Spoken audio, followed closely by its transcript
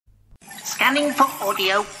Scanning for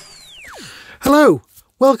audio. Hello,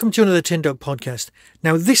 welcome to another Tin Dog podcast.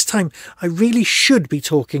 Now this time I really should be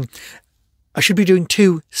doing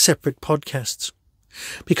two separate podcasts.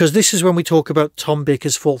 Because this is when we talk about Tom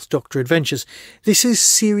Baker's Fourth Doctor adventures. This is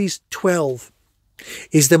series 12.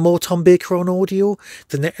 Is there more Tom Baker on audio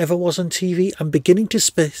than there ever was on TV? I'm beginning to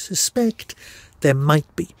suspect there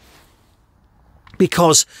might be.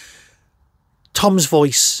 Because Tom's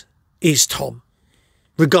voice is Tom.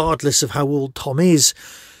 Regardless of how old Tom is.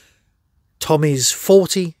 Tom is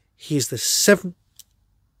 40. He is the 70s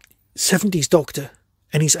Doctor.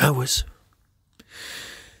 And he's ours.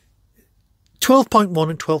 12.1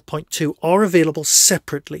 and 12.2 are available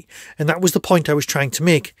separately. And that was the point I was trying to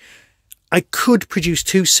make. I could produce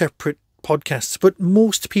two separate podcasts, but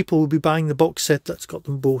most people will be buying the box set that's got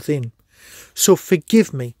them both in. So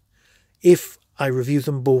forgive me if I review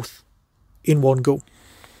them both in one go.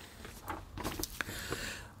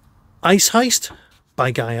 Ice Heist by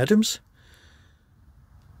Guy Adams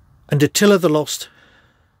and Antillia the Lost.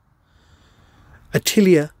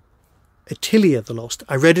 Antillia the Lost.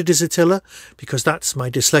 I read it as Attila because that's my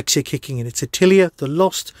dyslexia kicking in. It's Antillia the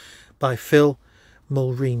Lost by Phil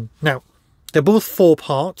Mulryne. Now, they're both 4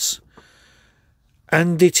 parts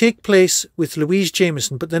and they take place with Louise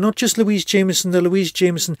Jameson, but they're not just Louise Jameson, they're Louise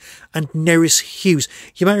Jameson and Nerys Hughes.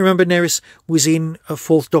 You might remember Nerys was in a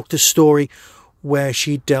Fourth Doctor story where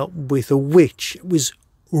she dealt with a witch. It was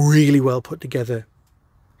really well put together.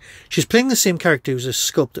 She's playing the same character as a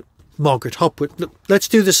sculptor, Margaret Hopwood. Look, let's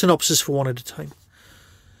do the synopsis for one at a time.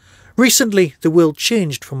 Recently, the world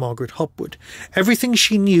changed for Margaret Hopwood. Everything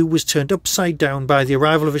she knew was turned upside down by the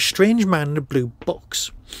arrival of a strange man in a blue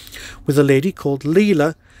box, with a lady called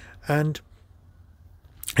Leela and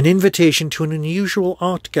an invitation to an unusual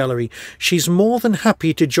art gallery. She's more than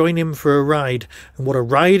happy to join him for a ride, and what a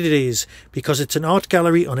ride it is, because it's an art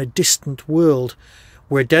gallery on a distant world,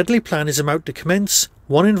 where a deadly plan is about to commence,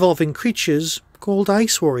 one involving creatures called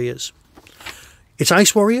Ice Warriors. It's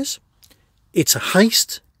Ice Warriors, it's a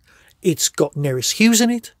heist, it's got Nerys Hughes in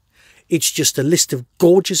it, it's just a list of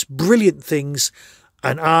gorgeous, brilliant things,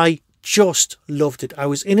 and I just loved it. I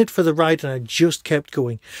was in it for the ride and I just kept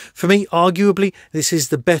going. For me, arguably, this is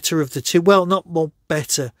the better of the two. Well, not more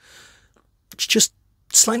better. It's just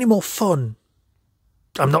slightly more fun.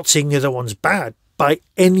 I'm not saying the other one's bad by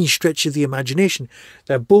any stretch of the imagination.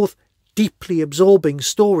 They're both deeply absorbing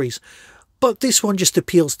stories. But this one just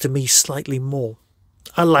appeals to me slightly more.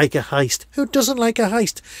 I like a heist. Who doesn't like a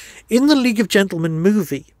heist? In the League of Gentlemen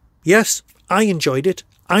movie, yes, I enjoyed it.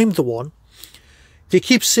 I'm the one. They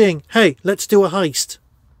keep saying, hey, let's do a heist.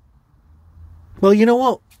 Well, you know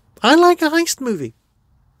what? I like a heist movie.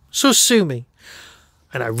 So sue me.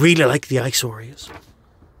 And I really like the Ice Warriors.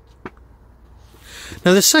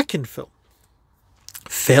 Now, the second film?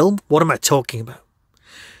 What am I talking about?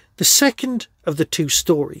 The second of the two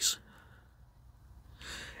stories.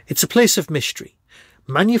 It's a place of mystery.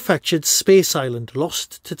 Manufactured space island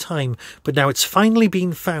lost to time, but now it's finally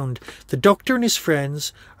been found. The Doctor and his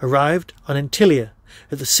friends arrived on Antillia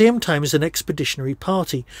at the same time as an expeditionary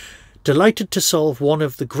party, delighted to solve one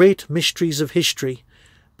of the great mysteries of history,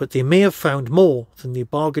 but they may have found more than they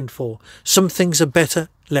bargained for. Some things are better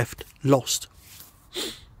left lost.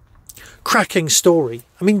 Cracking story.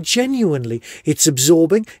 I mean, genuinely, it's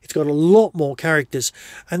absorbing. It's got a lot more characters,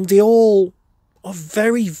 and they all are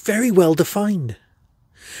very, very well defined.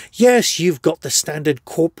 Yes, you've got the standard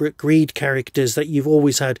corporate greed characters that you've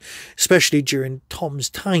always had, especially during Tom's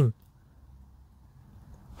time.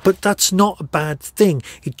 But that's not a bad thing.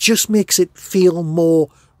 It just makes it feel more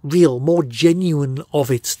real, more genuine of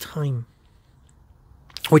its time.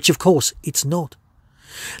 Which, of course, it's not.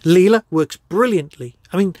 Leela works brilliantly.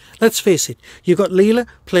 I mean, let's face it. You've got Leela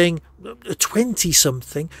playing a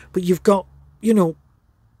 20-something, but you've got,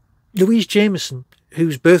 Louise Jameson,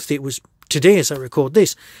 whose birthday it was today as I record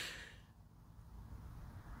this,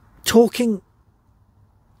 talking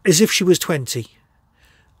as if she was 20.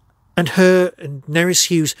 And her and Nerys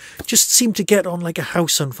Hughes just seem to get on like a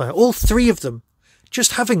house on fire. All three of them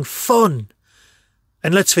just having fun.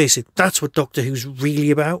 And let's face it, that's what Doctor Who's really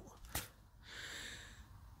about.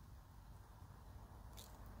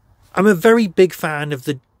 I'm a very big fan of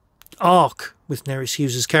the arc with Nerys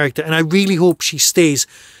Hughes' character, and I really hope she stays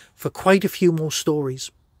for quite a few more stories.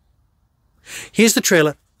 Here's the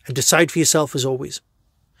trailer, and decide for yourself as always.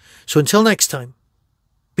 So until next time,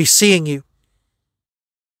 be seeing you.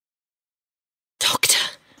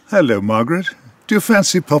 Doctor. Hello, Margaret. Do you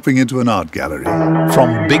fancy popping into an art gallery?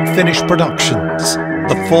 From Big Finish Productions,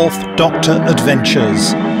 The Fourth Doctor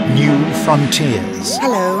Adventures, New Frontiers.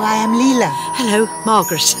 Hello, I am Leela. Hello,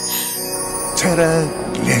 Margaret. Terra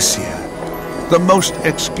Glacia. The most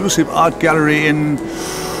exclusive art gallery in...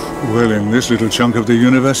 well, in this little chunk of the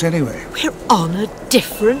universe anyway. We're on a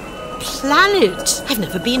different planet. I've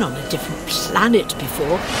never been on a different planet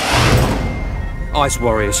before. Ice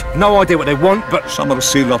Warriors. No idea what they want, but... Someone will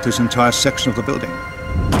seal off this entire section of the building.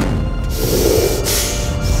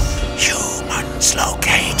 Humans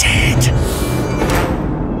located.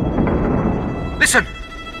 Listen!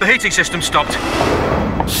 The heating system stopped.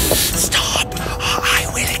 Stop! I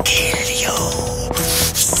will kill you.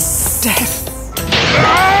 Death.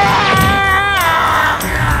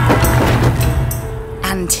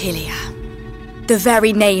 Antillia. The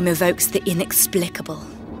very name evokes the inexplicable.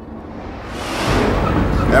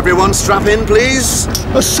 Everyone strap in, please.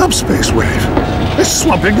 A subspace wave. It's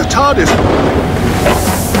swamping the TARDIS.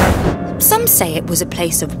 Some say it was a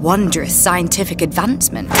place of wondrous scientific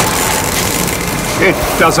advancement. It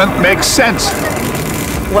doesn't make sense.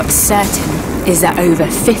 What's certain is that over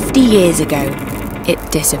 50 years ago, it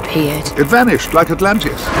disappeared. It vanished like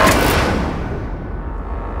Atlantis.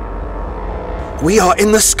 We are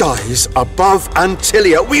in the skies above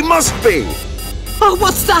Antillia. We must be. Oh,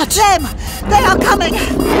 what's that? Them! They are coming!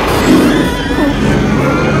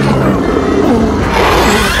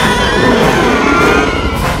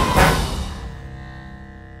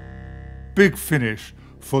 Big finish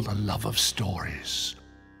for the love of stories.